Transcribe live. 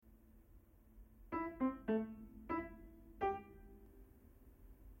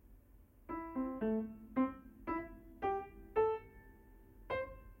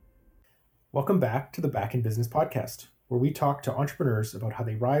Welcome back to the Back in Business podcast, where we talk to entrepreneurs about how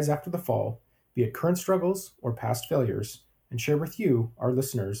they rise after the fall, be it current struggles or past failures, and share with you, our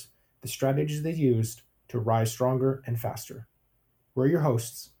listeners, the strategies they used to rise stronger and faster. We're your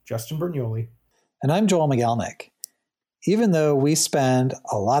hosts, Justin Bernioli. And I'm Joel McGelnick. Even though we spend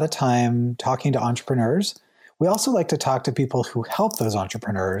a lot of time talking to entrepreneurs, we also like to talk to people who help those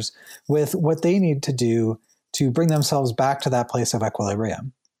entrepreneurs with what they need to do to bring themselves back to that place of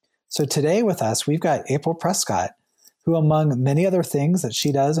equilibrium. So today with us, we've got April Prescott, who among many other things that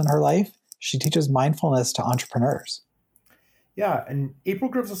she does in her life, she teaches mindfulness to entrepreneurs. And April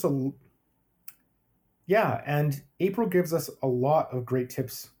gives us a lot of great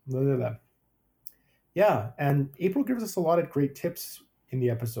tips. And April gives us a lot of great tips in the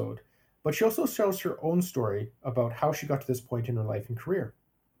episode, but she also shares her own story about how she got to this point in her life and career.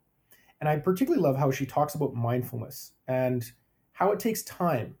 And I particularly love how she talks about mindfulness and how it takes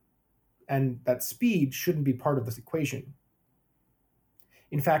time, and that speed shouldn't be part of this equation.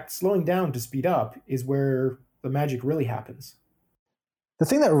 In fact, slowing down to speed up is where the magic really happens. The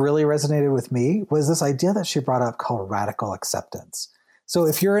thing that really resonated with me was this idea that she brought up called radical acceptance. So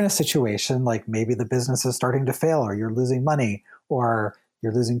if you're in a situation like maybe the business is starting to fail, or you're losing money, or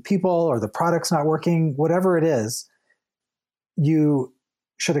you're losing people, or the product's not working, whatever it is, you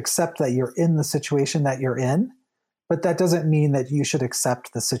should accept that you're in the situation that you're in. But that doesn't mean that you should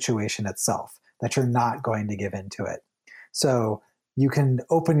accept the situation itself, that you're not going to give into it. So you can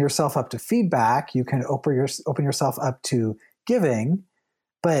open yourself up to feedback, you can open yourself up to giving,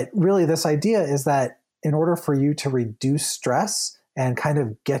 but really this idea is that in order for you to reduce stress and kind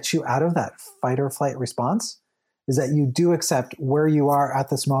of get you out of that fight or flight response, is that you do accept where you are at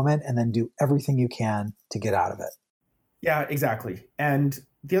this moment and then do everything you can to get out of it. Yeah, exactly. And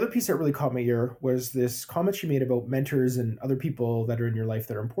the other piece that really caught my ear was this comment she made about mentors and other people that are in your life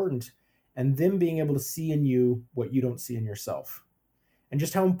that are important, and them being able to see in you what you don't see in yourself. And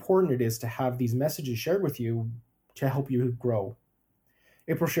just how important it is to have these messages shared with you to help you grow.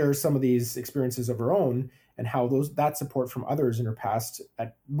 April shares some of these experiences of her own and how that support from others in her past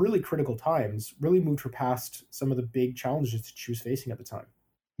at really critical times really moved her past some of the big challenges that she was facing at the time.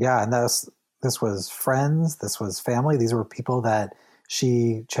 Yeah, and this was friends, this was family. These were people that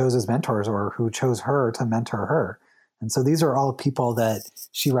she chose as mentors or who chose her to mentor her. And so these are all people that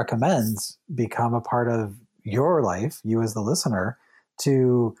she recommends become a part of your life, you as the listener,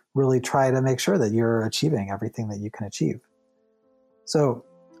 to really try to make sure that you're achieving everything that you can achieve. So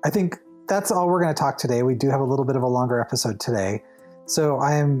I think that's all we're going to talk today. We do have a little bit of a longer episode today. So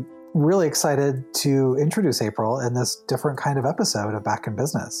I am really excited to introduce April in this different kind of episode of Back in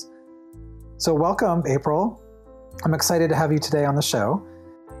Business. So welcome, April. I'm excited to have you today on the show.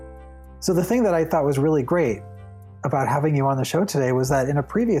 So the thing that I thought was really great about having you on the show today was that in a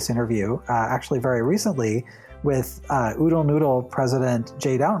previous interview, actually very recently, with Oodle Noodle president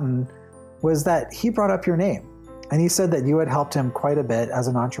Jay Downton, was that he brought up your name. And he said that you had helped him quite a bit as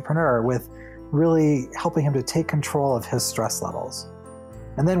an entrepreneur with really helping him to take control of his stress levels.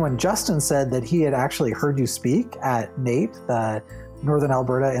 And then when Justin said that he had actually heard you speak at NATE, the Northern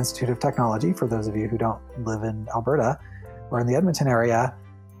Alberta Institute of Technology, for those of you who don't live in Alberta or in the Edmonton area,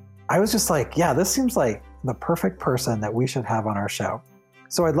 I was just like, yeah, this seems like the perfect person that we should have on our show.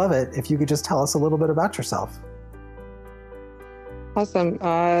 So I'd love it if you could just tell us a little bit about yourself. Awesome.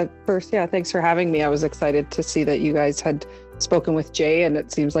 First, thanks for having me. I was excited to see that you guys had spoken with Jay, and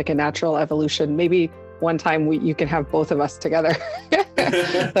it seems like a natural evolution. Maybe one time you can have both of us together.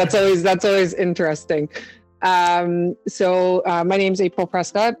 That's always interesting. So my name's April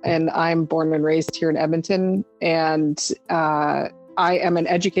Prescott, and I'm born and raised here in Edmonton. And I am an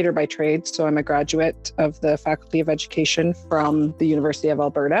educator by trade. So I'm a graduate of the Faculty of Education from the University of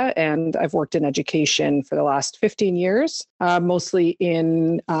Alberta. And I've worked in education for the last 15 years, mostly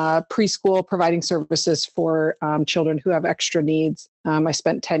in preschool, providing services for children who have extra needs. I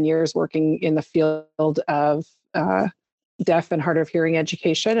spent 10 years working in the field of deaf and hard of hearing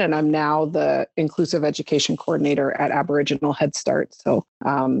education, and I'm now the inclusive education coordinator at Aboriginal Head Start. So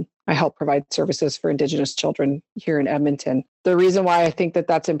I help provide services for Indigenous children here in Edmonton. The reason why I think that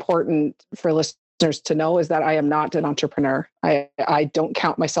that's important for listeners to know is that I am not an entrepreneur. I don't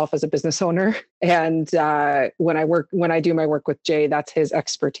count myself as a business owner. And when I do my work with Jay, that's his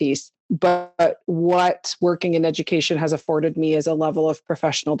expertise. But what working in education has afforded me is a level of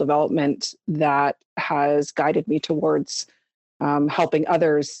professional development that has guided me towards helping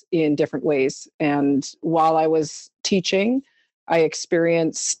others in different ways. And while I was teaching, I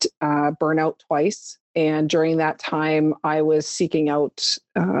experienced burnout twice. And during that time, I was seeking out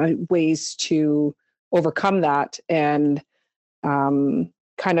ways to overcome that and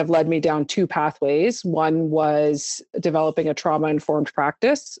kind of led me down two pathways. One was developing a trauma-informed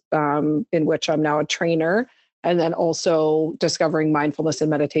practice, in which I'm now a trainer, and then also discovering mindfulness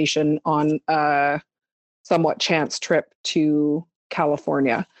and meditation on a somewhat chance trip to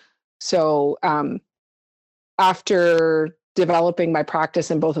California. So after developing my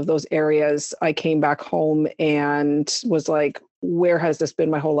practice in both of those areas, I came back home and was like, where has this been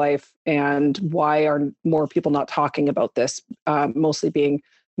my whole life? And why are more people not talking about this? Mostly being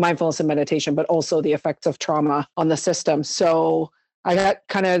mindfulness and meditation, but also the effects of trauma on the system. So I got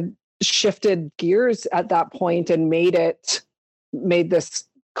kind of shifted gears at that point and made this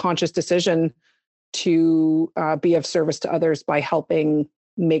conscious decision to be of service to others by helping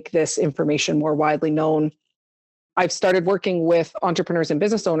make this information more widely known. I've started working with entrepreneurs and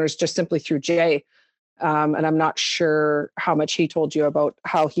business owners just simply through Jay. And I'm not sure how much he told you about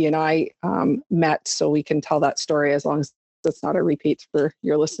how he and I met, so we can tell that story as long as it's not a repeat for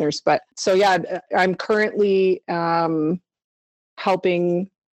your listeners. But so, yeah, I'm currently helping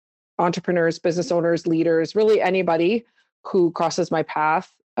entrepreneurs, business owners, leaders, really anybody who crosses my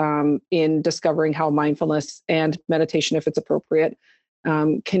path in discovering how mindfulness and meditation, if it's appropriate,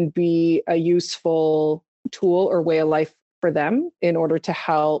 can be a useful tool or way of life for them in order to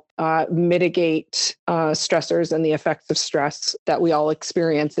help mitigate stressors and the effects of stress that we all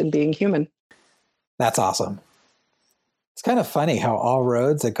experience in being human. That's awesome. It's kind of funny how all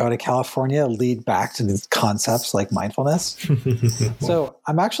roads that go to California lead back to these concepts like mindfulness. So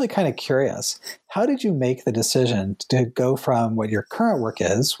I'm actually kind of curious, how did you make the decision to go from what your current work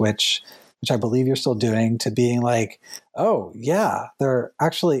is, which I believe you're still doing, to being like, oh yeah, there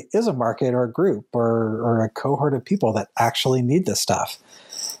actually is a market or a group or a cohort of people that actually need this stuff?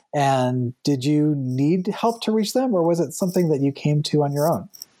 And did you need help to reach them, or was it something that you came to on your own?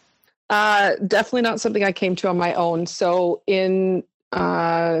 Definitely not something I came to on my own. So in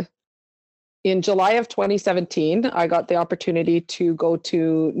July of 2017, I got the opportunity to go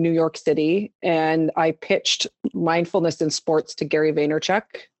to New York City, and I pitched mindfulness in sports to Gary Vaynerchuk.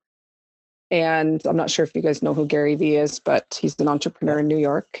 And I'm not sure if you guys know who Gary Vee is, but he's an entrepreneur in New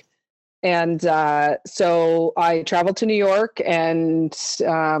York. And so I traveled to New York and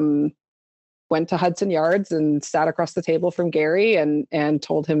went to Hudson Yards and sat across the table from Gary and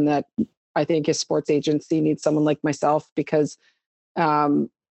told him that I think his sports agency needs someone like myself, because the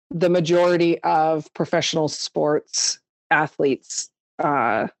majority of professional sports athletes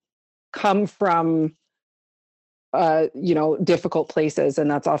come from difficult places, and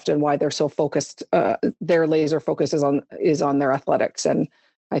that's often why they're so focused. Their laser focus is on their athletics, and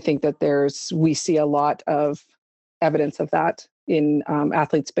I think that we see a lot of evidence of that in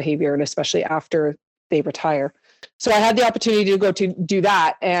athletes' behavior, and especially after they retire. So I had the opportunity to go to do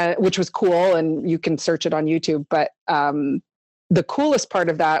that, which was cool, and you can search it on YouTube. But the coolest part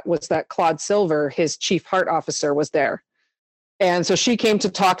of that was that Claude Silver, his chief heart officer, was there. And so she came to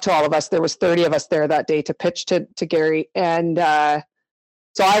talk to all of us. There was 30 of us there that day to pitch to Gary. And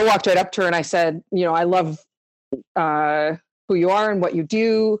so I walked right up to her and I said, I love who you are and what you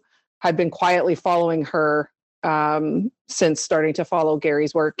do. I'd been quietly following her since starting to follow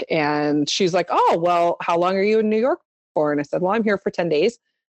Gary's work. And she's like, oh, well, how long are you in New York for? And I said, well, I'm here for 10 days.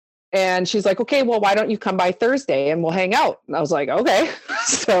 And she's like, okay, well, why don't you come by Thursday and we'll hang out? And I was like, okay.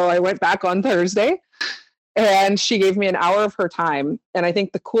 So I went back on Thursday. And she gave me an hour of her time. And I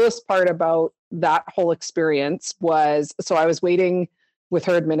think the coolest part about that whole experience was, so I was waiting with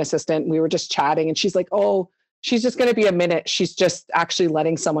her admin assistant. And we were just chatting. And she's like, oh, she's just going to be a minute. She's just actually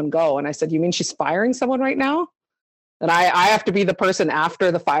letting someone go. And I said, you mean she's firing someone right now? And I have to be the person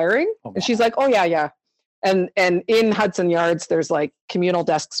after the firing? Oh, wow. And she's like, oh, yeah. And in Hudson Yards, there's like communal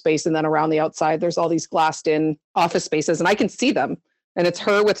desk space. And then around the outside, there's all these glassed in office spaces. And I can see them. And it's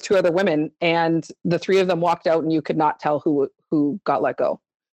her with two other women. And the three of them walked out and you could not tell who got let go.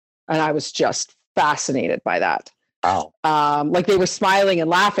 And I was just fascinated by that. Wow. Like they were smiling and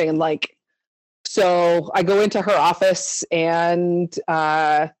laughing and like, so I go into her office and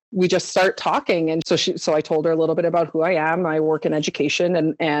we just start talking. And so I told her a little bit about who I am. I work in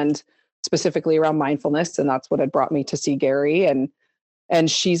education and specifically around mindfulness. And that's what had brought me to see Gary. And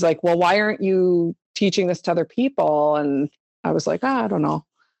she's like, well, why aren't you teaching this to other people? And I was like, I don't know.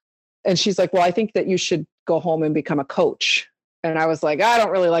 And she's like, well, I think that you should go home and become a coach. And I was like, I don't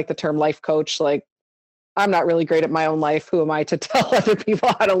really like the term life coach. Like, I'm not really great at my own life. Who am I to tell other people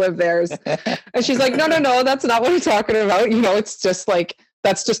how to live theirs? And she's like, no, that's not what I'm talking about. It's just like,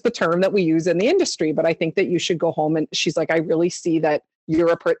 that's just the term that we use in the industry. But I think that you should go home. And she's like, I really see that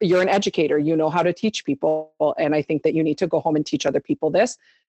you're an educator. You know how to teach people. And I think that you need to go home and teach other people this.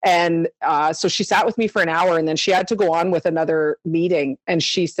 And so she sat with me for an hour, and then she had to go on with another meeting. And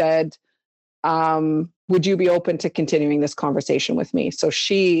she said, would you be open to continuing this conversation with me? So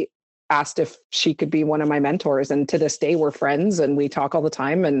she asked if she could be one of my mentors. And to this day, we're friends and we talk all the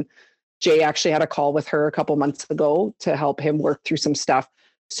time. And Jay actually had a call with her a couple months ago to help him work through some stuff.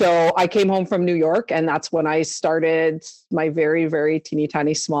 So I came home from New York, and that's when I started my very, very teeny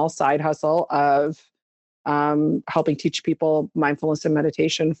tiny small side hustle of helping teach people mindfulness and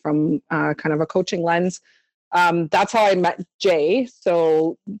meditation from kind of a coaching lens. That's how I met Jay.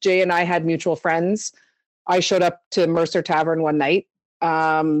 So Jay and I had mutual friends. I showed up to Mercer Tavern one night.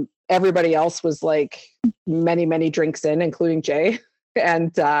 Everybody else was like many, many drinks in, including Jay.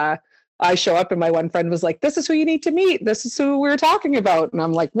 And I show up, and my one friend was like, this is who you need to meet. This is who we're talking about. And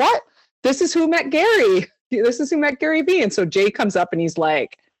I'm like, what? This is who met Gary. This is who met Gary V. And so Jay comes up and he's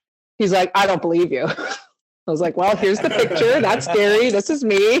like, I don't believe you. I was like, well, here's the picture. That's Gary. This is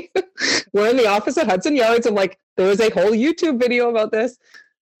me. We're in the office at Hudson Yards. I'm like, there was a whole YouTube video about this.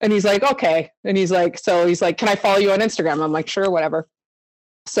 And he's like, okay. And he's like, can I follow you on Instagram? I'm like, sure, whatever.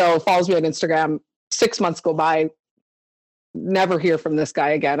 So follows me on Instagram. 6 months go by. Never hear from this guy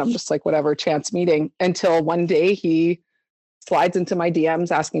again. I'm just like, whatever, chance meeting, until one day he slides into my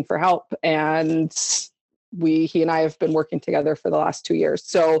DMs asking for help. And he and I have been working together for the last 2 years.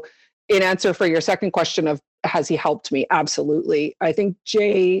 So in answer for your second question of, has he helped me? Absolutely. I think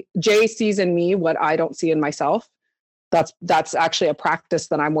Jay sees in me what I don't see in myself. That's actually a practice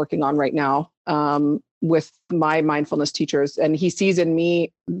that I'm working on right now with my mindfulness teachers. And he sees in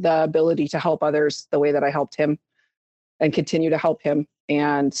me the ability to help others the way that I helped him and continue to help him.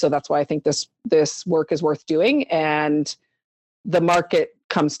 And so that's why I think this work is worth doing. And the market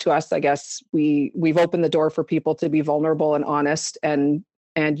comes to us. I guess we've opened the door for people to be vulnerable and honest and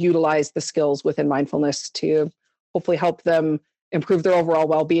utilize the skills within mindfulness to hopefully help them improve their overall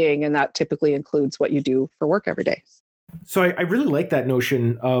well-being. And that typically includes what you do for work every day. So I really like that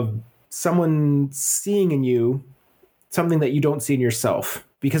notion of someone seeing in you something that you don't see in yourself.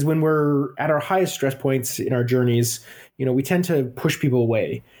 Because when we're at our highest stress points in our journeys, we tend to push people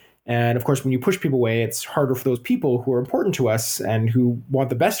away. And of course, when you push people away, it's harder for those people who are important to us and who want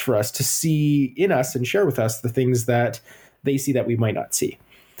the best for us to see in us and share with us the things that they see that we might not see.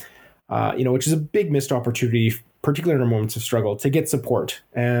 Which is a big missed opportunity, particularly in our moments of struggle, to get support.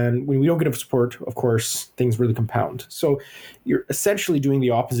 And when we don't get support, of course, things really compound. So you're essentially doing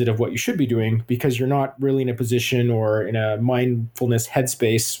the opposite of what you should be doing, because you're not really in a position or in a mindfulness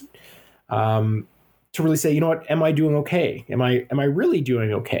headspace to really say, am I doing okay? Am I really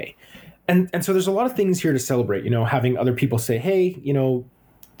doing okay? And so there's a lot of things here to celebrate, having other people say, hey,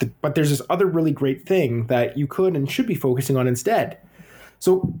 but there's this other really great thing that you could and should be focusing on instead.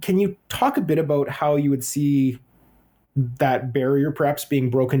 So can you talk a bit about how you would see that barrier perhaps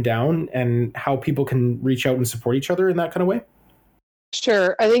being broken down and how people can reach out and support each other in that kind of way?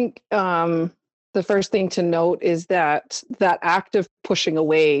 Sure. I think the first thing to note is that act of pushing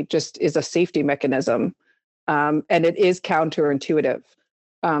away just is a safety mechanism, and it is counterintuitive.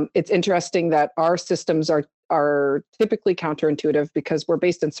 It's interesting that our systems are typically counterintuitive because we're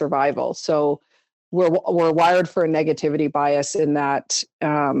based in survival. So we're wired for a negativity bias in that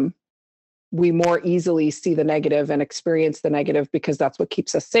we more easily see the negative and experience the negative because that's what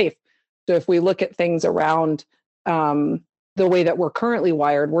keeps us safe. So if we look at things around the way that we're currently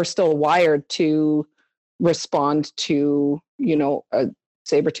wired, we're still wired to respond to, a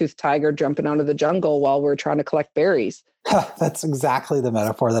saber-toothed tiger jumping out of the jungle while we're trying to collect berries. That's exactly the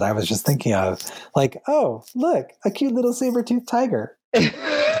metaphor that I was just thinking of. Like, oh, look, a cute little saber-toothed tiger.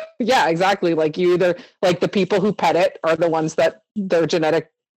 Yeah, exactly. Like the people who pet it are the ones that their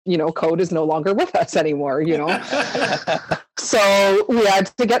genetic, code is no longer with us anymore, So we had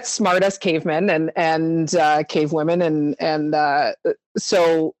to get smart as cavemen and cavewomen. And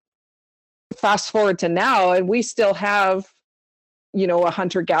so fast forward to now, and we still have, a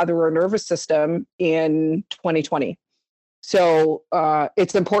hunter-gatherer nervous system in 2020. So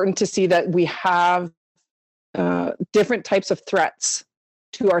it's important to see that we have different types of threats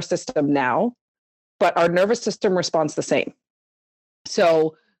to our system now, but our nervous system responds the same.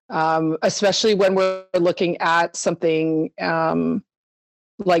 So especially when we're looking at something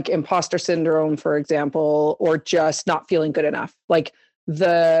like imposter syndrome, for example, or just not feeling good enough, like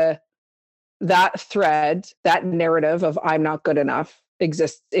that thread, that narrative of I'm not good enough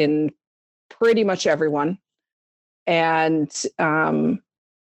exists in pretty much everyone. And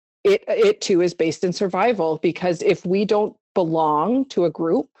it too is based in survival, because if we don't belong to a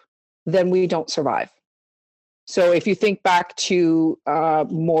group, then we don't survive. So if you think back to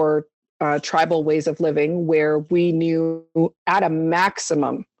more tribal ways of living, where we knew at a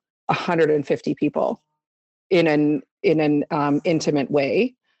maximum 150 people in an intimate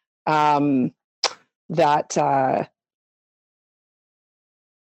way. That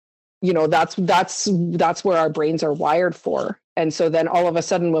that's where our brains are wired for. And so then all of a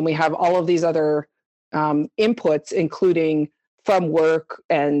sudden, when we have all of these other inputs, including from work,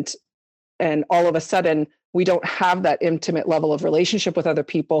 and all of a sudden we don't have that intimate level of relationship with other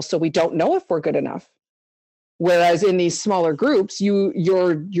people, so we don't know if we're good enough. Whereas in these smaller groups,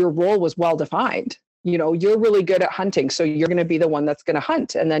 your role was well defined. You're really good at hunting, so you're going to be the one that's going to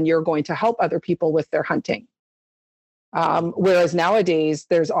hunt, and then you're going to help other people with their hunting. Whereas nowadays,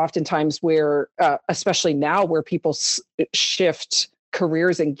 there's oftentimes where, especially now, where people shift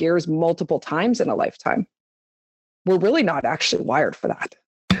careers and gears multiple times in a lifetime. We're really not actually wired for that.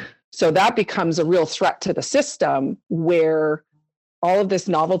 So that becomes a real threat to the system, where all of this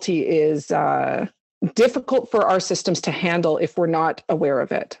novelty is difficult for our systems to handle if we're not aware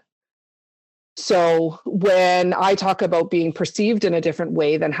of it. So when I talk about being perceived in a different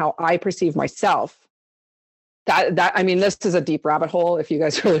way than how I perceive myself, this is a deep rabbit hole if you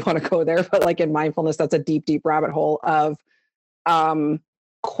guys really want to go there, but like in mindfulness, that's a deep, deep rabbit hole of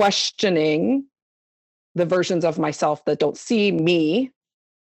questioning the versions of myself that don't see me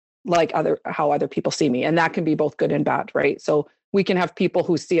like how other people see me. And that can be both good and bad, right? So we can have people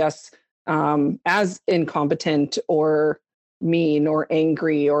who see us as incompetent or mean or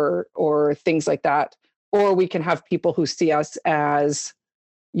angry or things like that. Or we can have people who see us as,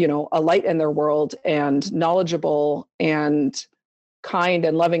 a light in their world, and knowledgeable and kind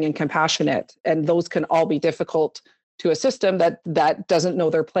and loving and compassionate. And those can all be difficult to a system that doesn't know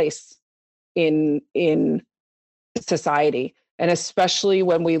their place in society. And especially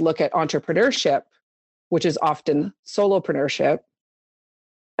when we look at entrepreneurship, which is often solopreneurship,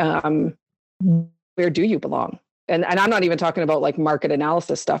 where do you belong? And I'm not even talking about like market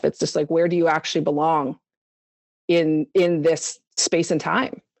analysis stuff. It's just like, where do you actually belong in this space and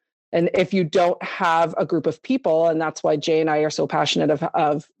time? And if you don't have a group of people, and that's why Jay and I are so passionate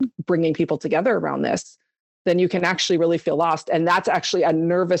of bringing people together around this, then you can actually really feel lost. And that's actually a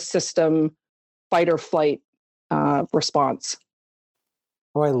nervous system fight or flight response.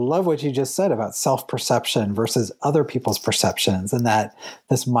 Oh, I love what you just said about self-perception versus other people's perceptions, and that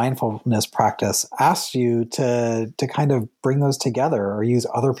this mindfulness practice asks you to kind of bring those together or use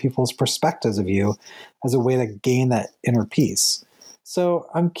other people's perspectives of you as a way to gain that inner peace. So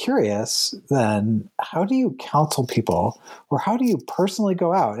I'm curious then, how do you counsel people, or how do you personally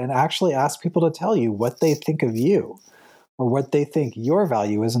go out and actually ask people to tell you what they think of you, or what they think your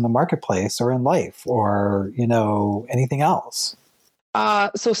value is in the marketplace or in life, or, anything else?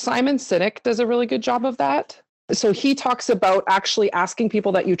 So Simon Sinek does a really good job of that. So he talks about actually asking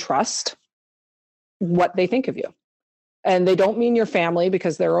people that you trust what they think of you. And they don't mean your family,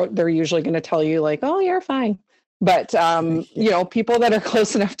 because they're usually going to tell you like, oh, you're fine. But, people that are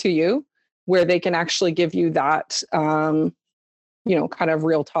close enough to you where they can actually give you that, kind of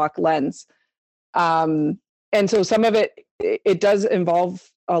real talk lens. And so some of it does involve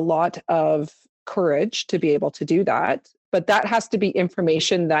a lot of courage to be able to do that. But that has to be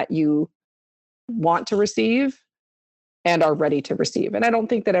information that you want to receive and are ready to receive. And I don't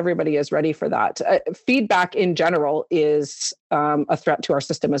think that everybody is ready for that. Feedback in general is a threat to our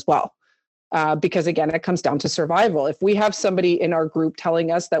system as well. Because again, it comes down to survival. If we have somebody in our group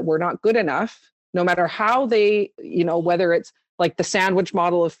telling us that we're not good enough, no matter how they, whether it's like the sandwich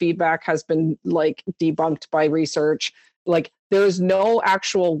model of feedback has been like debunked by research, like there is no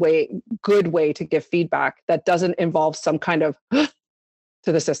actual good way to give feedback that doesn't involve some kind of to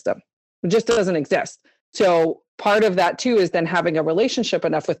the system. It just doesn't exist. So part of that too is then having a relationship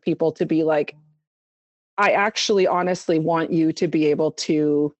enough with people to be like, I actually honestly want you to be able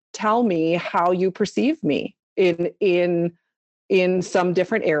to tell me how you perceive me in some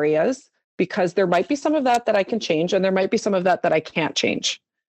different areas, because there might be some of that I can change, and there might be some of that I can't change,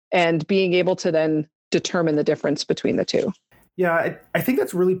 and being able to then determine the difference between the two. Yeah, I think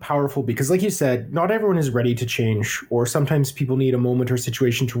that's really powerful, because like you said, not everyone is ready to change, or sometimes people need a moment or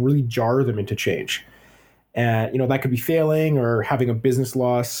situation to really jar them into change. And, that could be failing, or having a business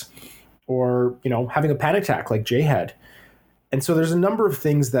loss, or, having a panic attack like Jay had. And so there's a number of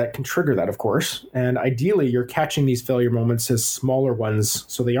things that can trigger that, of course. And ideally, you're catching these failure moments as smaller ones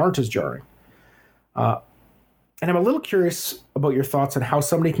so they aren't as jarring. And I'm a little curious about your thoughts on how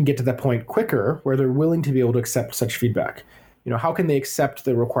somebody can get to that point quicker where they're willing to be able to accept such feedback. How can they accept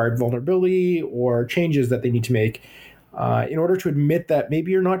the required vulnerability or changes that they need to make in order to admit that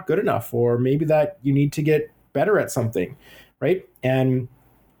maybe you're not good enough, or maybe that you need to get better at something, right? And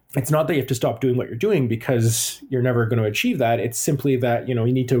it's not that you have to stop doing what you're doing because you're never going to achieve that. It's simply that, you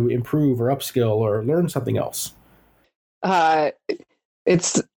need to improve or upskill or learn something else. Uh,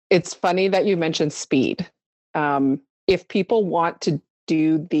 it's funny that you mentioned speed. If people want to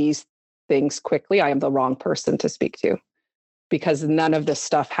do these things quickly, I am the wrong person to speak to, because none of this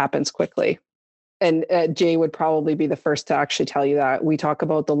stuff happens quickly. And Jay would probably be the first to actually tell you that. We talk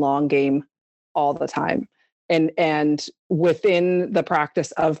about the long game all the time. And within the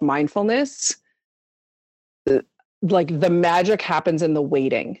practice of mindfulness, like the magic happens in the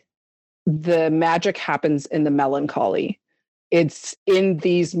waiting. The magic happens in the melancholy. It's in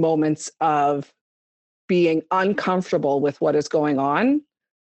these moments of being uncomfortable with what is going on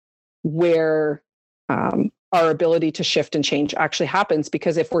where our ability to shift and change actually happens.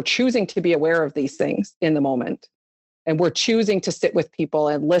 Because if we're choosing to be aware of these things in the moment, and we're choosing to sit with people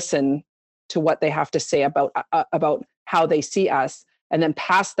and listen to what they have to say about how they see us, and then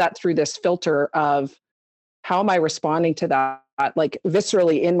pass that through this filter of how am I responding to that, like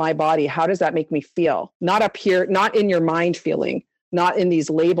viscerally in my body, how does that make me feel? Not up here, not in your mind feeling, not in these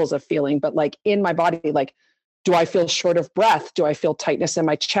labels of feeling, but like in my body, like, do I feel short of breath? Do I feel tightness in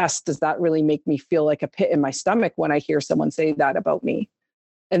my chest? Does that really make me feel like a pit in my stomach when I hear someone say that about me?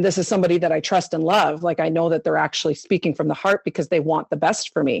 And this is somebody that I trust and love. Like, I know that they're actually speaking from the heart because they want the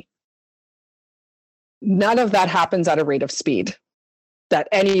best for me. None of that happens at a rate of speed that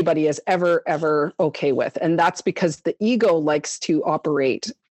anybody is ever okay with. And that's because the ego likes to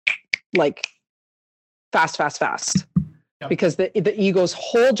operate like fast. Yep. Because the ego's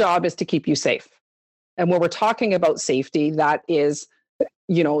whole job is to keep you safe. And when we're talking about safety, that is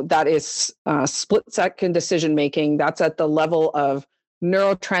split second decision making. That's at the level of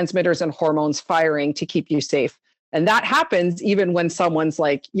neurotransmitters and hormones firing to keep you safe. And that happens even when someone's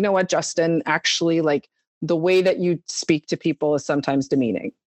like, you know what, Justin, actually, like the way that you speak to people is sometimes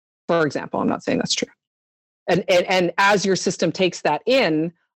demeaning. For example, I'm not saying that's true. And as your system takes that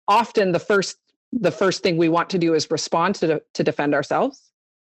in, often the first thing we want to do is respond to defend ourselves,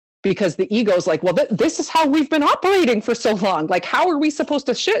 because the ego's like, well, this is how we've been operating for so long. Like, how are we supposed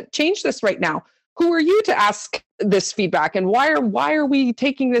to change this right now? Who are you to ask this feedback? And why are we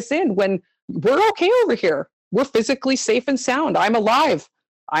taking this in when we're okay over here? We're physically safe and sound. I'm alive.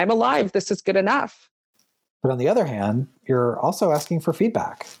 This is good enough. But on the other hand, you're also asking for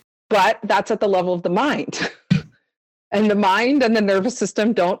feedback. But that's at the level of the mind. And the mind and the nervous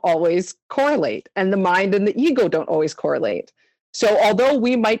system don't always correlate. And the mind and the ego don't always correlate. So although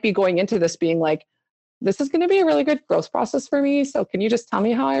we might be going into this being like, this is going to be a really good growth process for me, so can you just tell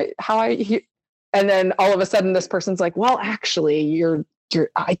me how I and then all of a sudden this person's like, well, actually,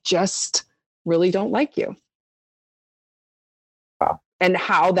 I just really don't like you. Wow. And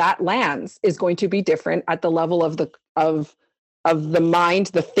how that lands is going to be different at the level of the mind,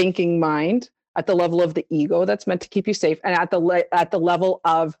 the thinking mind, at the level of the ego that's meant to keep you safe, and at the level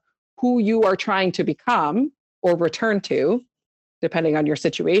of who you are trying to become or return to, depending on your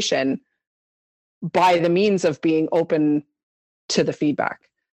situation, by the means of being open to the feedback.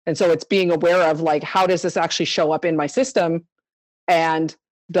 And so it's being aware of, like, how does this actually show up in my system? And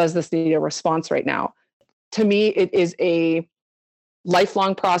does this need a response right now? To me, it is a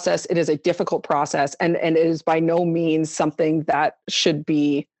lifelong process. It is a difficult process. And it is by no means something that should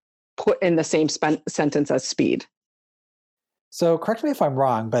be put in the same sentence as speed. So correct me if I'm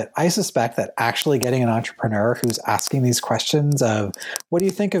wrong, but I suspect that actually getting an entrepreneur who's asking these questions of, what do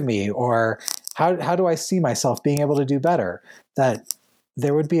you think of me? Or how do I see myself being able to do better? That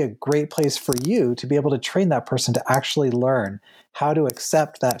there would be a great place for you to be able to train that person to actually learn how to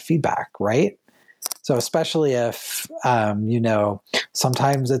accept that feedback, right? So especially if,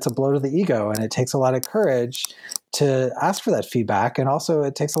 sometimes it's a blow to the ego and it takes a lot of courage to ask for that feedback. And also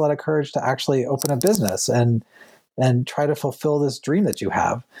it takes a lot of courage to actually open a business and try to fulfill this dream that you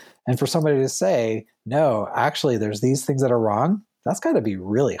have. And for somebody to say, no, actually, there's these things that are wrong, that's got to be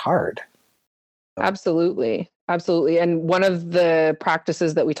really hard. Absolutely. And one of the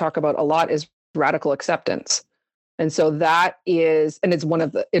practices that we talk about a lot is radical acceptance. And so it is one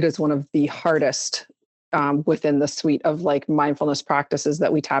of the hardest within the suite of like mindfulness practices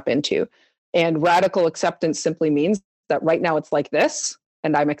that we tap into. And radical acceptance simply means that right now it's like this,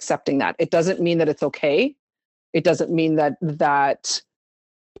 and I'm accepting that. It doesn't mean that it's okay. It doesn't mean that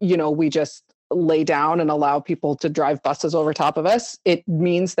we just lay down and allow people to drive buses over top of us. It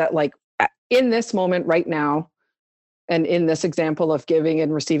means that, like, in this moment right now, and in this example of giving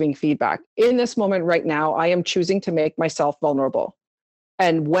and receiving feedback, in this moment right now, I am choosing to make myself vulnerable.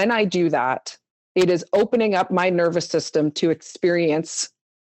 And when I do that, it is opening up my nervous system to experience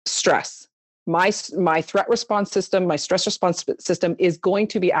stress. my threat response system, my stress response system is going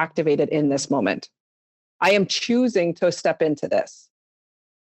to be activated in this moment. I am choosing to step into this.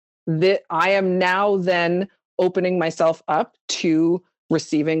 That I am now then opening myself up to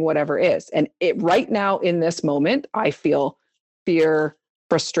receiving whatever is. And right now in this moment, I feel fear,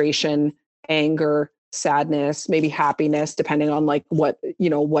 frustration, anger, sadness, maybe happiness, depending on like what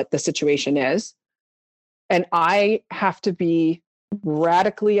the situation is. And I have to be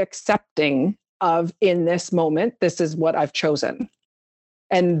radically accepting of, in this moment, this is what I've chosen.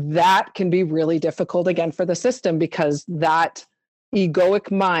 And that can be really difficult again for the system, because that egoic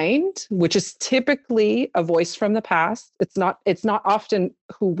mind, which is typically a voice from the past, it's not often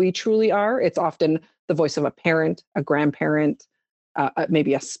who we truly are. It's often the voice of a parent, a grandparent,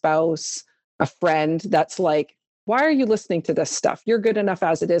 maybe a spouse, a friend that's like, why are you listening to this stuff? You're good enough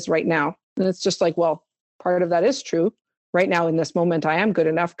as it is right now. And it's just like, well, part of that is true. Right now in this moment, I am good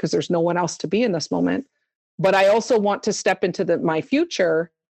enough because there's no one else to be in this moment. But I also want to step into my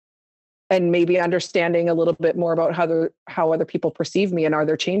future and maybe understanding a little bit more about how other people perceive me, and are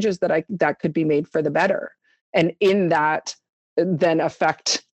there changes that could be made for the better, and in that then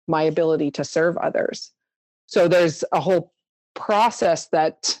affect my ability to serve others. So there's a whole process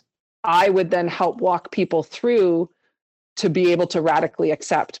that I would then help walk people through to be able to radically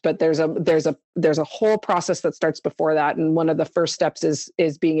accept. But there's a whole process that starts before that, and one of the first steps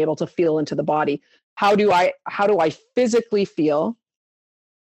is being able to feel into the body. How do I physically feel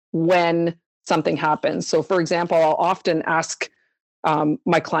when something happens? So for example, I'll often ask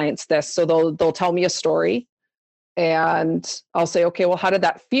my clients this. So they'll tell me a story and I'll say, okay, well, how did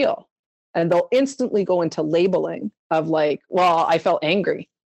that feel? And they'll instantly go into labeling of like, well, I felt angry.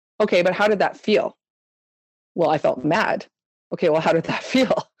 Okay, but how did that feel? Well, I felt mad. Okay, well, how did that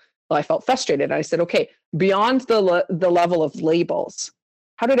feel? Well, I felt frustrated. And I said, okay, beyond the level of labels,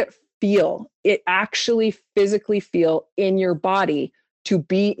 how did it feel? It actually physically feel in your body to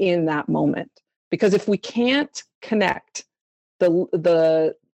be in that moment. Because if we can't connect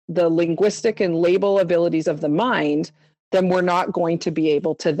the linguistic and label abilities of the mind, then we're not going to be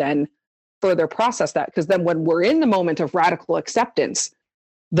able to then further process that. Because then when we're in the moment of radical acceptance,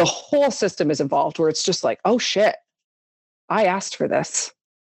 the whole system is involved, where it's just like, oh shit, I asked for this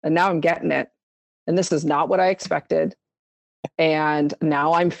and now I'm getting it. And this is not what I expected. And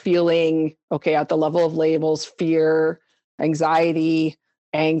now I'm feeling, okay, at the level of labels, fear, anxiety,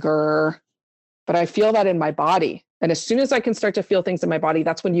 anger, but I feel that in my body. And as soon as I can start to feel things in my body,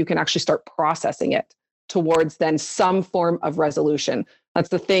 that's when you can actually start processing it towards then some form of resolution. That's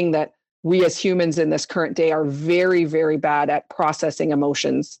the thing, that we as humans in this current day are very, very bad at processing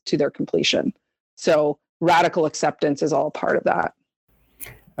emotions to their completion. So radical acceptance is all part of that.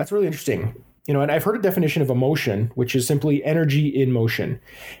 That's really interesting. And I've heard a definition of emotion, which is simply energy in motion.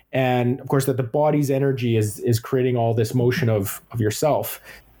 And of course, that the body's energy is creating all this motion of yourself.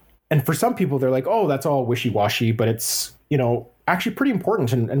 And for some people, they're like, oh, that's all wishy-washy, but it's, actually pretty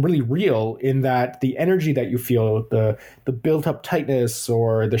important and really real, in that the energy that you feel, the built up tightness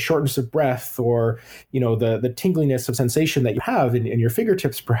or the shortness of breath, or, the tingliness of sensation that you have in your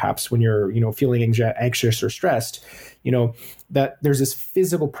fingertips, perhaps when you're, feeling anxious or stressed, that there's this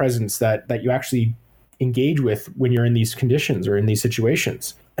physical presence that you actually engage with when you're in these conditions or in these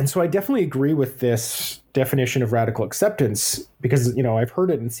situations. And so I definitely agree with this definition of radical acceptance, because, I've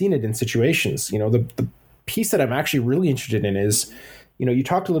heard it and seen it in situations. The piece that I'm actually really interested in is, you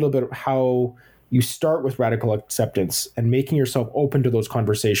talked a little bit about how you start with radical acceptance and making yourself open to those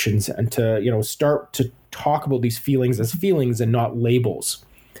conversations, and to, start to talk about these feelings as feelings and not labels.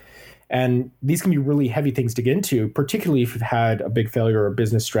 And these can be really heavy things to get into, particularly if you've had a big failure or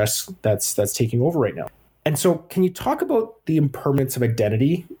business stress that's taking over right now. And so can you talk about the impermanence of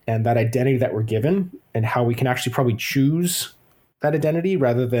identity, and that identity that we're given, and how we can actually probably choose that identity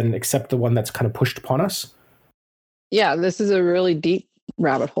rather than accept the one that's kind of pushed upon us? Yeah, this is a really deep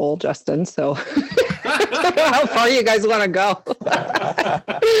rabbit hole, Justin. So how far you guys want to go?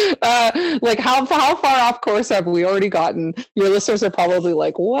 Like how far off course have we already gotten? Your listeners are probably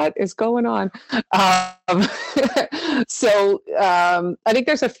like, what is going on? So I think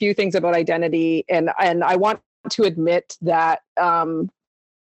there's a few things about identity, and I want to admit that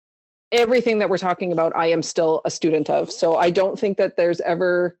everything that we're talking about, I am still a student of. So I don't think that there's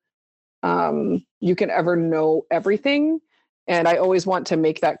ever you can ever know everything. And I always want to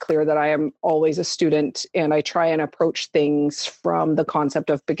make that clear, that I am always a student, and I try and approach things from the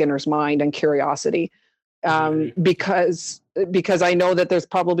concept of beginner's mind and curiosity. Because I know that there's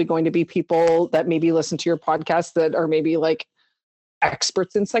probably going to be people that maybe listen to your podcast that are maybe like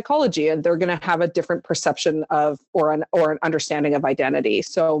experts in psychology, and they're going to have a different perception of or an understanding of identity.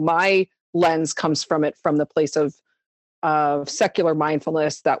 So my lens comes from it from the place of secular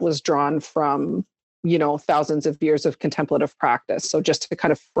mindfulness that was drawn from, thousands of years of contemplative practice. So just to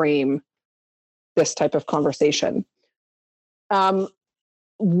kind of frame this type of conversation.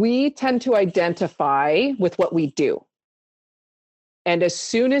 We tend to identify with what we do. And as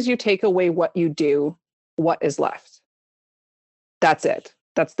soon as you take away what you do, what is left? That's it.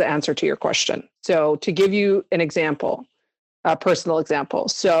 That's the answer to your question. So to give you an example, a personal example.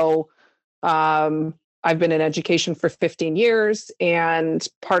 So I've been in education for 15 years, and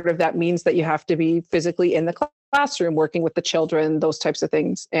part of that means that you have to be physically in the classroom, working with the children, those types of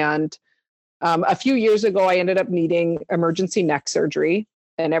things. And a few years ago, I ended up needing emergency neck surgery,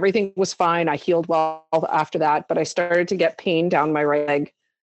 and everything was fine. I healed well after that, but I started to get pain down my right leg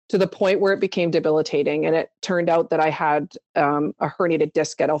to the point where it became debilitating. And it turned out that I had a herniated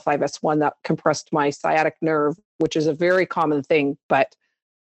disc at L5S1 that compressed my sciatic nerve, which is a very common thing, but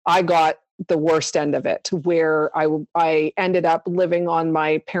I got the worst end of it, where I ended up living on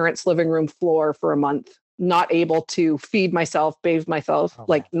my parents' living room floor for a month, not able to feed myself, bathe myself,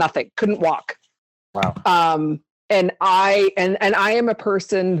 nothing, couldn't walk. Wow. And I am a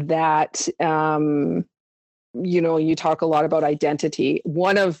person that, you talk a lot about identity.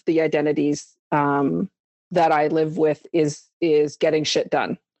 One of the identities that I live with is getting shit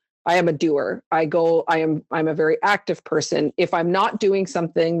done. I am a doer. I'm a very active person. If I'm not doing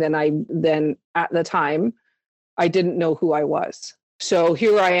something, then at the time, I didn't know who I was. So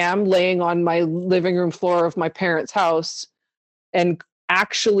here I am laying on my living room floor of my parents' house and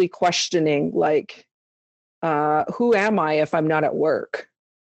actually questioning, who am I if I'm not at work?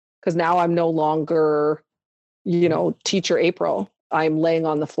 Because now I'm no longer, teacher April. I'm laying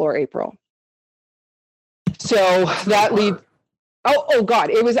on the floor April. So that leads. Oh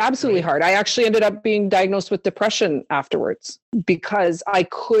God, it was absolutely hard. I actually ended up being diagnosed with depression afterwards because I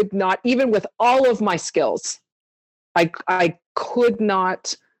could not, even with all of my skills, I could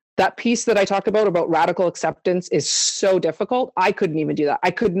not, that piece that I talk about radical acceptance is so difficult. I couldn't even do that. I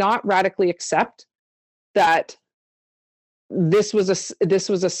could not radically accept that this was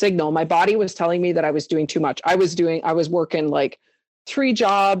a signal. My body was telling me that I was doing too much. I was working like 3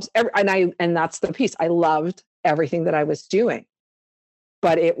 jobs, and that's the piece. I loved everything that I was doing.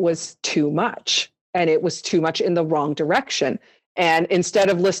 But it was too much, and it was too much in the wrong direction. And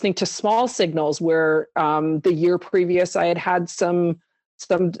instead of listening to small signals where the year previous I had some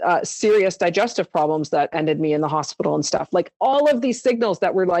serious digestive problems that ended me in the hospital and stuff, like all of these signals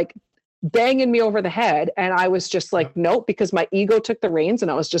that were like banging me over the head. And I was just like, nope, because my ego took the reins, and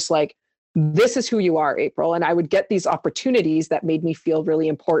I was just like, this is who you are, April. And I would get these opportunities that made me feel really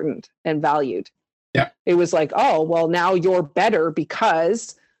important and valued. Yeah. It was like, oh, well, now you're better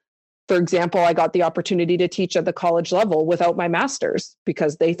because, for example, I got the opportunity to teach at the college level without my master's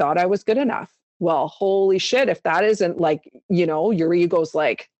because they thought I was good enough. Well, holy shit, if that isn't your ego's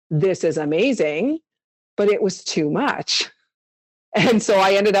like, this is amazing, but it was too much. And so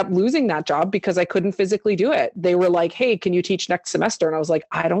I ended up losing that job because I couldn't physically do it. They were like, hey, can you teach next semester? And I was like,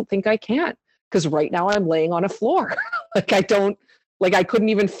 I don't think I can, because right now I'm laying on a floor. I couldn't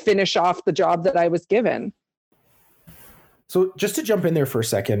even finish off the job that I was given. So just to jump in there for a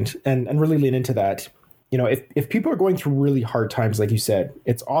second and really lean into that, if people are going through really hard times, like you said,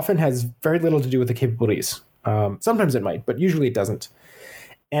 it often has very little to do with the capabilities. Sometimes it might, but usually it doesn't.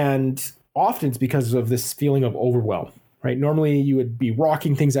 And often it's because of this feeling of overwhelm, right? Normally you would be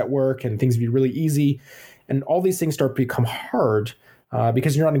rocking things at work and things would be really easy. And all these things start to become hard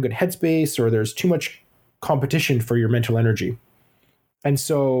because you're not in a good headspace, or there's too much competition for your mental energy. And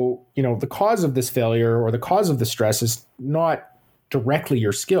so, the cause of this failure or the cause of the stress is not directly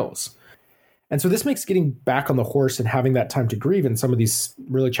your skills. And so this makes getting back on the horse and having that time to grieve in some of these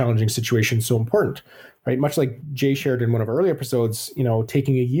really challenging situations so important, right? Much like Jay shared in one of our earlier episodes,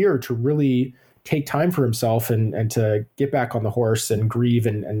 taking a year to really take time for himself and to get back on the horse and grieve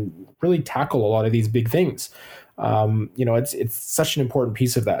and really tackle a lot of these big things. It's such an important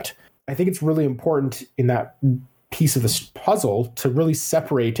piece of that. I think it's really important in that piece of this puzzle to really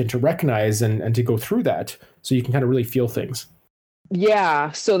separate and to recognize and to go through that so you can kind of really feel things.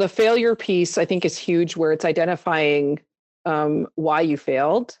 Yeah. So the failure piece, I think, is huge, where it's identifying why you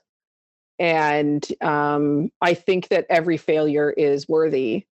failed. And I think that every failure is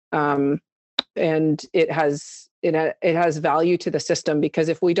worthy. And it has value to the system, because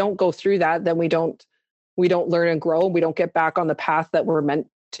if we don't go through that, then we don't learn and grow. We don't get back on the path that we're meant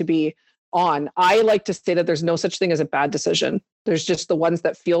to be on. I like to say that there's no such thing as a bad decision. There's just the ones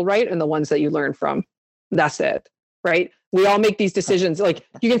that feel right and the ones that you learn from. That's it, right? We all make these decisions. Like,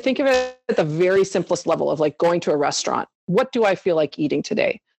 you can think of it at the very simplest level of like going to a restaurant. What do I feel like eating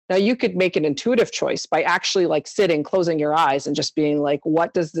today? Now you could make an intuitive choice by actually like sitting, closing your eyes and just being like,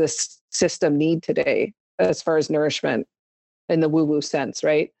 what does this system need today as far as nourishment in the woo-woo sense,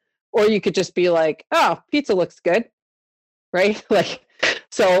 right? Or you could just be like, oh, pizza looks good, right? Like,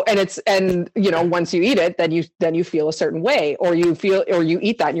 so, and once you eat it, then you feel a certain way, or you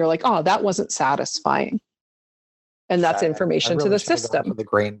eat that and you're like, oh, that wasn't satisfying. And that's information to the system. For the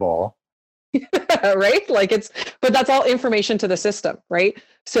grain bowl. Right? But that's all information to the system, right?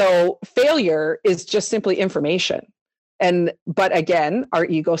 So failure is just simply information. But again, our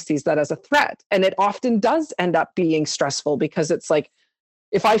ego sees that as a threat. And it often does end up being stressful because it's like,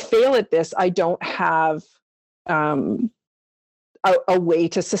 if I fail at this, I don't have a way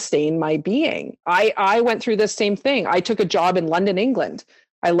to sustain my being. I went through this same thing. I took a job in London, England.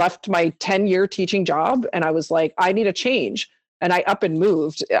 I left my 10-year teaching job and I was like, I need a change. And I up and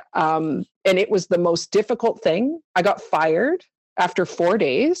moved. And it was the most difficult thing. I got fired after 4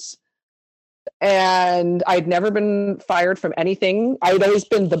 days. And I'd never been fired from anything. I'd always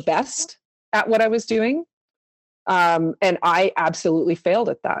been the best at what I was doing. And I absolutely failed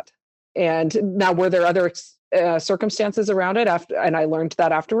at that. And now, were there other circumstances around it and I learned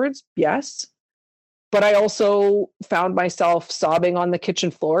that afterwards? Yes. But I also found myself sobbing on the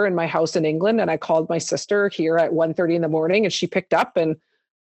kitchen floor in my house in England. And I called my sister here at 1:30 in the morning and she picked up and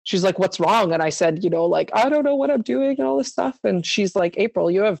she's like, what's wrong? And I said, I don't know what I'm doing and all this stuff. And she's like, April,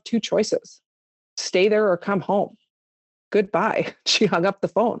 you have 2 choices. Stay there or come home. Goodbye. She hung up the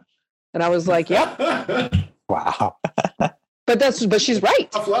phone. And I was like, yep. Wow. But she's right.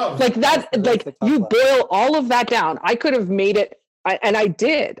 Tough love. Like that, like you boil all of that down. I could have made it, and I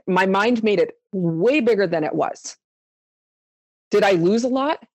did. My mind made it way bigger than it was. Did I lose a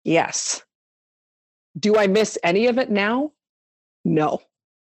lot? Yes. Do I miss any of it now? No.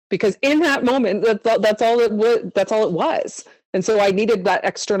 Because in that moment, that's all it was. And so I needed that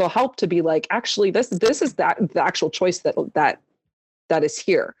external help to be like, actually, this is the actual choice that is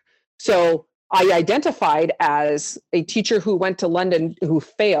here. So I identified as a teacher who went to London who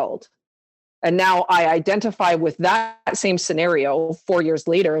failed. And now I identify with that same scenario 4 years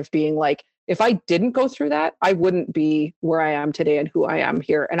later of being like, if I didn't go through that, I wouldn't be where I am today and who I am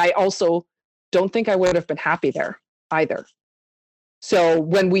here. And I also don't think I would have been happy there either. So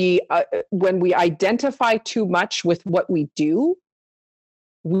when we identify too much with what we do,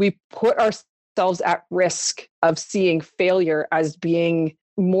 we put ourselves at risk of seeing failure as being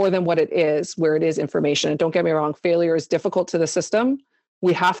more than what it is, where it is information. And don't get me wrong, failure is difficult to the system.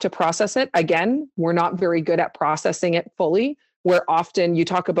 We have to process it. Again, we're not very good at processing it fully, where often you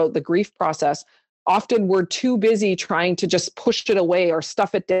talk about the grief process. Often we're too busy trying to just push it away or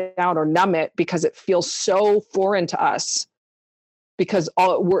stuff it down or numb it because it feels so foreign to us. Because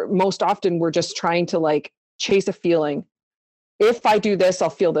most often we're just trying to like chase a feeling. If I do this, I'll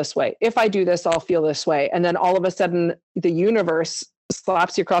feel this way. If I do this, I'll feel this way. And then all of a sudden the universe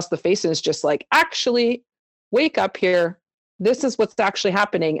slaps you across the face and it's just like, actually, wake up here. This is what's actually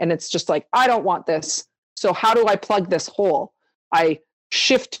happening. And it's just like, I don't want this. So how do I plug this hole? I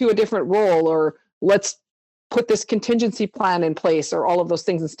shift to a different role, or let's put this contingency plan in place, or all of those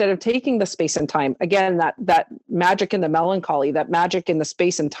things, instead of taking the space and time. Again, that magic in the melancholy, that magic in the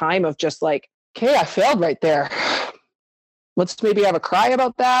space and time of just like, okay, I failed right there. Let's maybe have a cry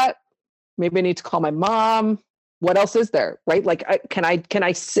about that. Maybe I need to call my mom. What else is there, right? Like, can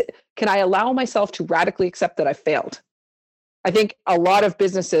I allow myself to radically accept that I failed? I think a lot of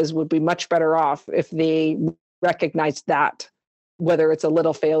businesses would be much better off if they recognized that, whether it's a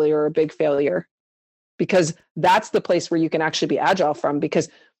little failure or a big failure, because that's the place where you can actually be agile from, because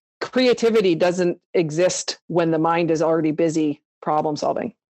creativity doesn't exist when the mind is already busy problem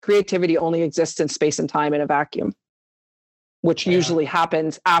solving. Creativity only exists in space and time in a vacuum, which usually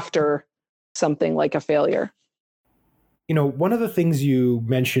happens after something like a failure. One of the things you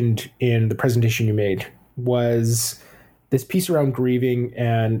mentioned in the presentation you made was this piece around grieving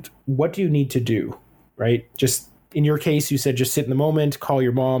and what do you need to do, right? Just in your case, you said just sit in the moment, call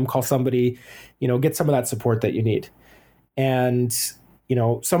your mom, call somebody, get some of that support that you need. And,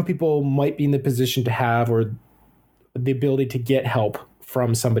 some people might be in the position to have or the ability to get help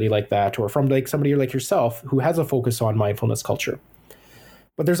from somebody like that, or from like somebody like yourself who has a focus on mindfulness culture.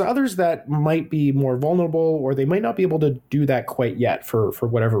 But there's others that might be more vulnerable, or they might not be able to do that quite yet for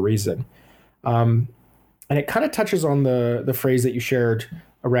whatever reason. And it kind of touches on the phrase that you shared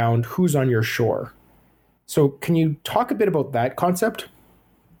around who's on your shore. So can you talk a bit about that concept?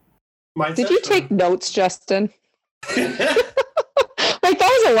 Did you take notes, Justin? Like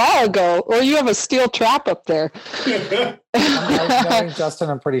that was a while ago, or you have a steel trap up there. Knowing Justin,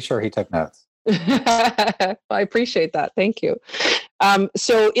 I'm pretty sure he took notes. I appreciate that. Thank you.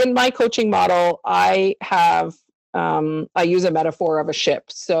 So in my coaching model, I use a metaphor of a ship.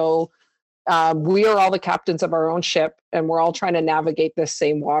 So we are all the captains of our own ship, and we're all trying to navigate this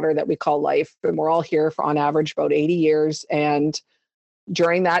same water that we call life. And we're all here for, on average, about 80 years. And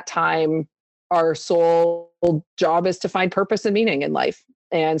during that time, our sole job is to find purpose and meaning in life.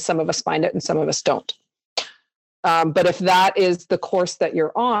 And some of us find it and some of us don't. But if that is the course that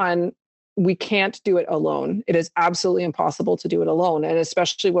you're on, we can't do it alone. It is absolutely impossible to do it alone. And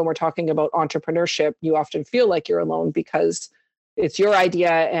especially when we're talking about entrepreneurship, you often feel like you're alone because it's your idea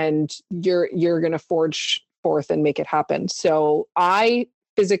and you're going to forge forth and make it happen. So I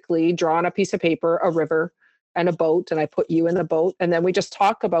physically draw on a piece of paper, a river and a boat, and I put you in the boat. And then we just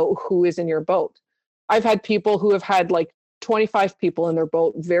talk about who is in your boat. I've had people who have had like 25 people in their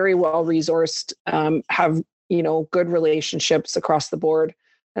boat, very well resourced, have, good relationships across the board.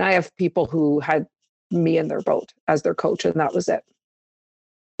 And I have people who had me in their boat as their coach, and that was it.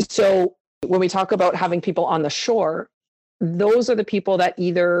 So when we talk about having people on the shore, those are the people that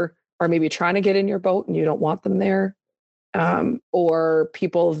either are maybe trying to get in your boat and you don't want them there, or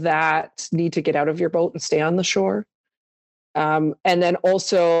people that need to get out of your boat and stay on the shore. And then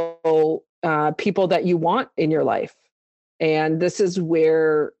also people that you want in your life. And this is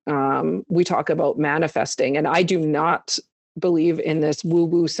where we talk about manifesting. And I do not believe in this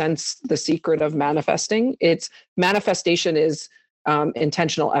woo-woo sense, the secret of manifesting. It's manifestation is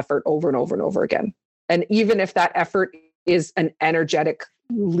intentional effort over and over and over again. And even if that effort is an energetic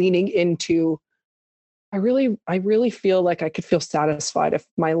leaning into, I really feel like I could feel satisfied if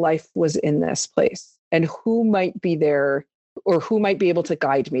my life was in this place, and who might be there or who might be able to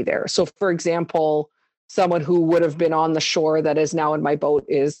guide me there. So for example, someone who would have been on the shore that is now in my boat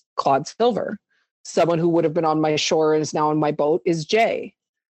is Claude Silver. Someone who would have been on my shore and is now in my boat is Jay.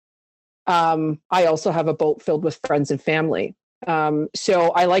 I also have a boat filled with friends and family.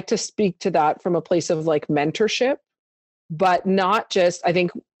 So I like to speak to that from a place of like mentorship, but not just, I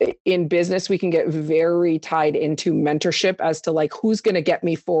think in business, we can get very tied into mentorship as to like, who's going to get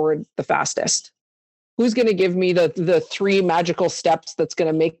me forward the fastest? Who's going to give me the 3 magical steps that's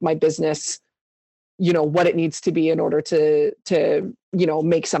going to make my business, what it needs to be in order to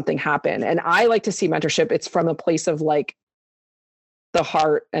make something happen. And I like to see mentorship. It's from a place of like the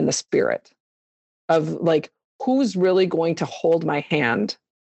heart and the spirit of like, who's really going to hold my hand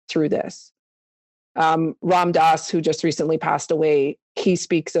through this? Ram Dass, who just recently passed away, he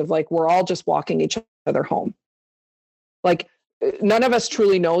speaks of like, we're all just walking each other home. Like none of us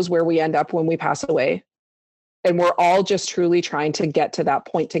truly knows where we end up when we pass away. And we're all just truly trying to get to that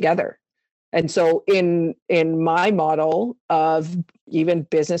point together. And so in my model of even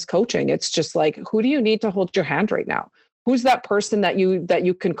business coaching, it's just like, who do you need to hold your hand right now? Who's that person that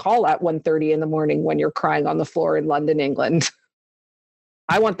you can call at 1:30 in the morning when you're crying on the floor in London, England?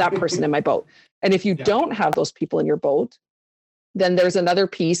 I want that person in my boat. And if you don't have those people in your boat, then there's another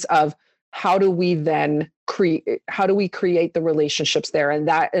piece of how do we create the relationships there? And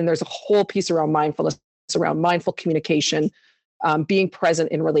there's a whole piece around mindfulness, around mindful communication, being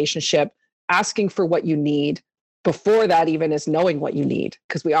present in relationship, asking for what you need before that even is knowing what you need,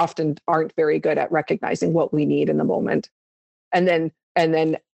 because we often aren't very good at recognizing what we need in the moment. And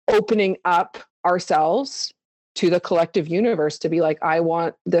then opening up ourselves to the collective universe to be like, I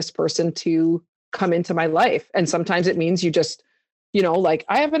want this person to come into my life. And sometimes it means you just, like,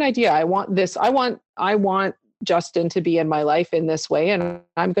 I have an idea. I want this. I want Justin to be in my life in this way. And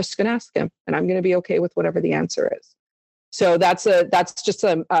I'm just going to ask him, and I'm going to be okay with whatever the answer is. So that's just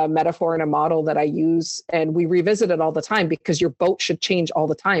a metaphor and a model that I use, and we revisit it all the time because your boat should change all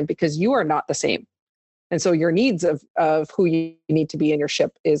the time because you are not the same. And so your needs of who you need to be in your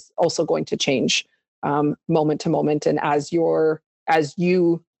ship is also going to change moment to moment. And as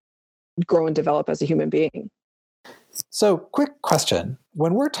you grow and develop as a human being. So quick question.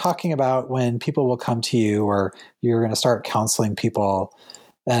 When we're talking about when people will come to you or you're going to start counseling people,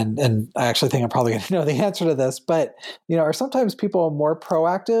 and I actually think I'm probably going to know the answer to this, but, are sometimes people more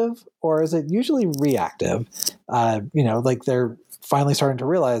proactive or is it usually reactive? Like they're finally starting to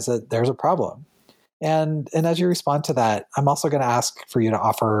realize that there's a problem. And as you respond to that, I'm also going to ask for you to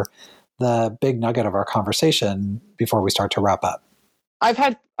offer the big nugget of our conversation before we start to wrap up. I've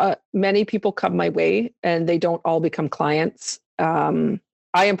had many people come my way and they don't all become clients. I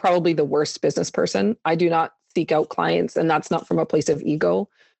am probably the worst business person. I do not seek out clients, and that's not from a place of ego.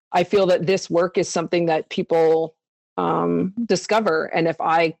 I feel that this work is something that people discover, and if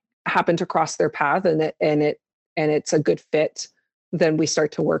I happen to cross their path and it's a good fit, then we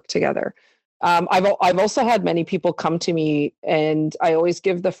start to work together. I've also had many people come to me, and I always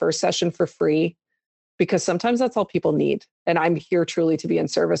give the first session for free because sometimes that's all people need. And I'm here truly to be in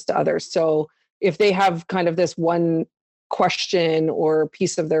service to others. So if they have kind of this one question or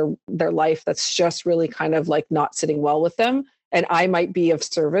piece of their life that's just really kind of like not sitting well with them, and I might be of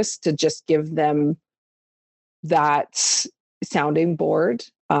service to just give them that sounding board,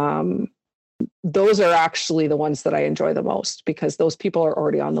 those are actually the ones that I enjoy the most, because those people are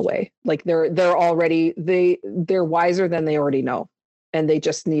already on the way. Like they're wiser than they already know, and they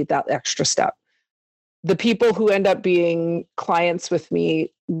just need that extra step. The people who end up being clients with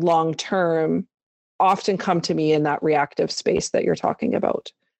me long term often come to me in that reactive space that you're talking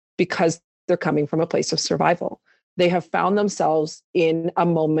about, because they're coming from a place of survival. They have found themselves in a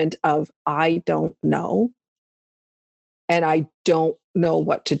moment of, I don't know, and I don't know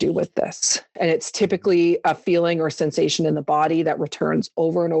what to do with this. And it's typically a feeling or sensation in the body that returns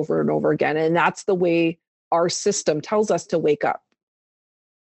over and over and over again. And that's the way our system tells us to wake up.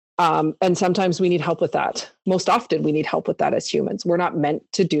 And sometimes we need help with that. Most often we need help with that as humans. We're not meant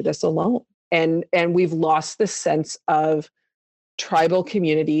to do this alone. And we've lost this sense of tribal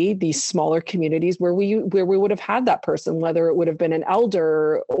community, these smaller communities where we would have had that person, whether it would have been an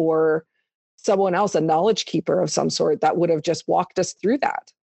elder or someone else, a knowledge keeper of some sort, that would have just walked us through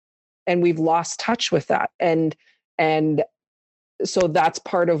that. And we've lost touch with that. And so that's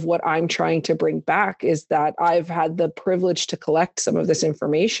part of what I'm trying to bring back, is that I've had the privilege to collect some of this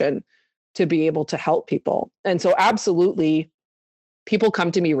information to be able to help people. And so absolutely, people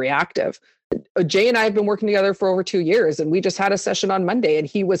come to me reactive. Jay and I have been working together for over 2 years, and we just had a session on Monday, and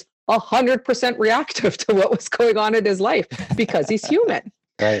he was 100% reactive to what was going on in his life, because he's human.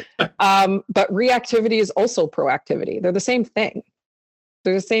 Right. But reactivity is also proactivity. They're the same thing.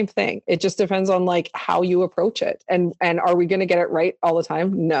 They're the same thing. It just depends on like how you approach it. And are we going to get it right all the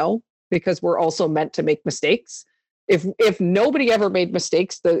time? No, because we're also meant to make mistakes. If nobody ever made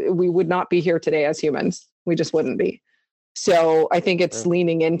mistakes, we would not be here today as humans. We just wouldn't be. So I think it's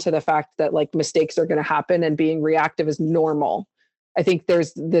leaning into the fact that like mistakes are going to happen, and being reactive is normal. I think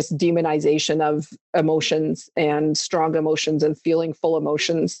there's this demonization of emotions and strong emotions and feeling full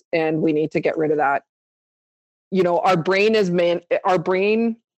emotions, and we need to get rid of that. You know, our brain is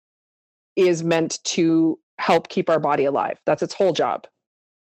meant to help keep our body alive. That's its whole job.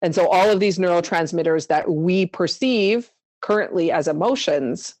 And so all of these neurotransmitters that we perceive currently as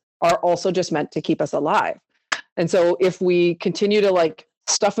emotions are also just meant to keep us alive. And so if we continue to like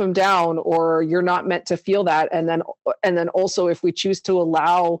stuff them down, or you're not meant to feel that, and then also if we choose to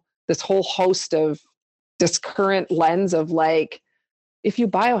allow this whole host of this current lens of like, if you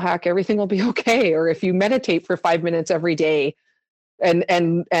biohack, everything will be okay, or if you meditate for 5 minutes every day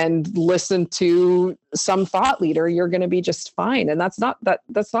and listen to some thought leader, you're going to be just fine. And that's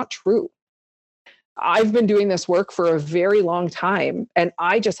not true. I've been doing this work for a very long time, and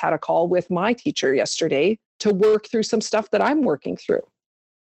I just had a call with my teacher yesterday to work through some stuff that I'm working through.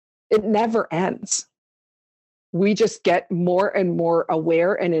 It never ends. We just get more and more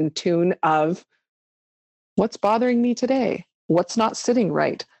aware and in tune of what's bothering me today, what's not sitting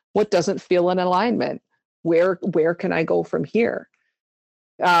right, what doesn't feel in alignment, where can I go from here?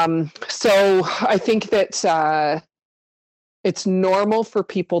 So I think that it's normal for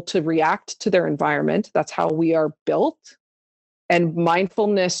people to react to their environment. That's how we are built. And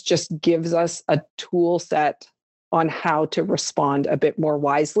mindfulness just gives us a tool set on how to respond a bit more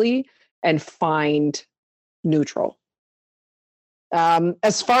wisely and find neutral.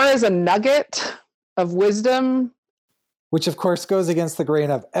 As far as a nugget of wisdom, which of course goes against the grain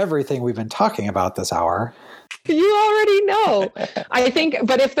of everything we've been talking about this hour. You already know. I think,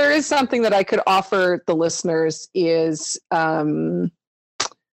 but if there is something that I could offer the listeners is know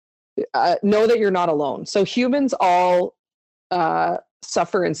that you're not alone. So humans all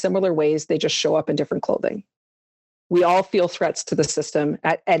suffer in similar ways. They just show up in different clothing. We all feel threats to the system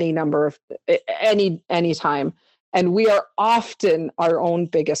at any number of any time. And we are often our own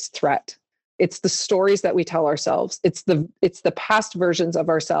biggest threat. It's the stories that we tell ourselves. It's the past versions of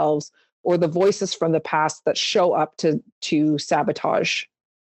ourselves, or the voices from the past that show up to sabotage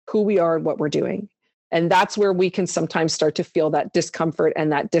who we are and what we're doing. And that's where we can sometimes start to feel that discomfort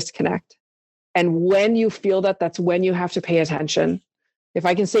and that disconnect. And when you feel that, that's when you have to pay attention. If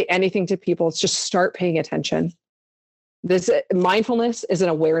I can say anything to people, it's just start paying attention. This mindfulness is an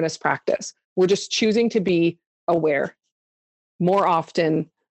awareness practice. We're just choosing to be aware more often,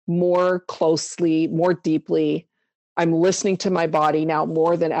 more closely, more deeply. I'm listening to my body now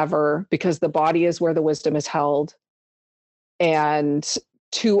more than ever, because the body is where the wisdom is held. And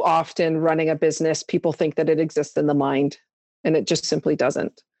too often running a business, people think that it exists in the mind, and it just simply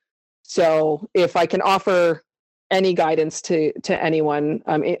doesn't. So if I can offer any guidance to anyone,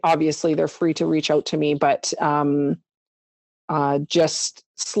 obviously they're free to reach out to me, but just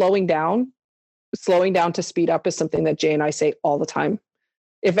slowing down to speed up is something that Jay and I say all the time.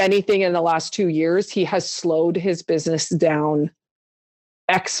 If anything, in the last 2 years, he has slowed his business down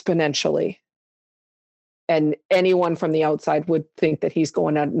exponentially. And anyone from the outside would think that he's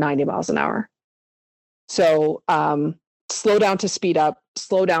going at 90 miles an hour. So slow down to speed up,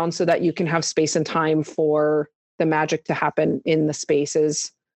 slow down so that you can have space and time for the magic to happen in the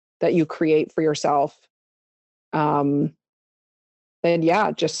spaces that you create for yourself. And yeah,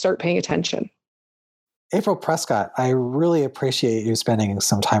 just start paying attention. April Prescott, I really appreciate you spending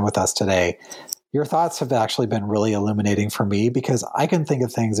some time with us today. Your thoughts have actually been really illuminating for me, because I can think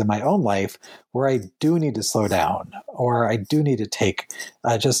of things in my own life where I do need to slow down, or I do need to take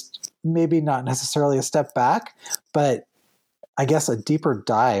just maybe not necessarily a step back, but I guess a deeper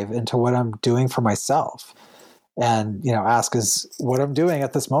dive into what I'm doing for myself. And, ask, is what I'm doing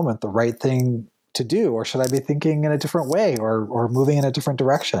at this moment the right thing to do, or should I be thinking in a different way, or moving in a different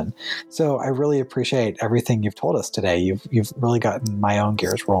direction? So I really appreciate everything you've told us today. You've really gotten my own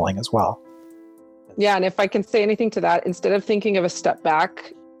gears rolling as well. Yeah, and if I can say anything to that, instead of thinking of a step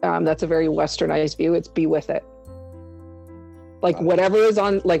back, that's a very westernized view. It's be with it. Like whatever is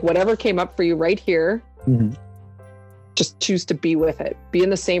on, like whatever came up for you right here, just choose to be with it. Be in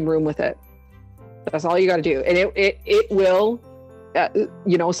the same room with it. That's all you got to do, and it will.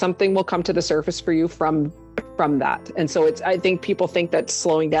 Something will come to the surface for you from that. And so I think people think that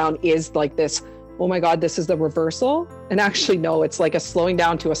slowing down is like this, oh my God, this is the reversal. And actually, no, it's like a slowing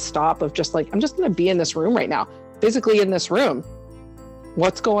down to a stop of just like, I'm just going to be in this room right now, physically in this room.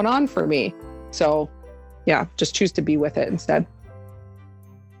 What's going on for me? So yeah, just choose to be with it instead.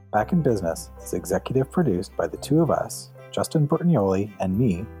 Back in Business is executive produced by the two of us, Justin Bertagnoli and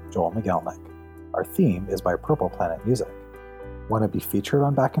me, Joel McGelnick. Our theme is by Purple Planet Music. Want to be featured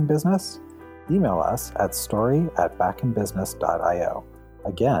on Back in Business? Email us at story@backinbusiness.io.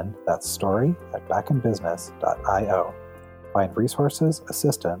 Again, that's story@backinbusiness.io. Find resources,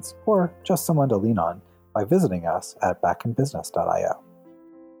 assistance, or just someone to lean on by visiting us at backinbusiness.io.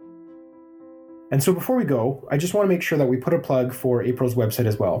 And so before we go, I just want to make sure that we put a plug for April's website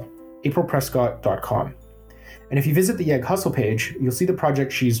as well, aprilprescott.com. And if you visit the Yeg Hustle page, you'll see the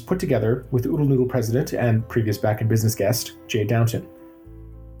project she's put together with Oodle Noodle president and previous Back in Business guest, Jay Downton.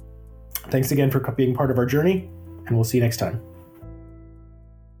 Thanks again for being part of our journey, and we'll see you next time.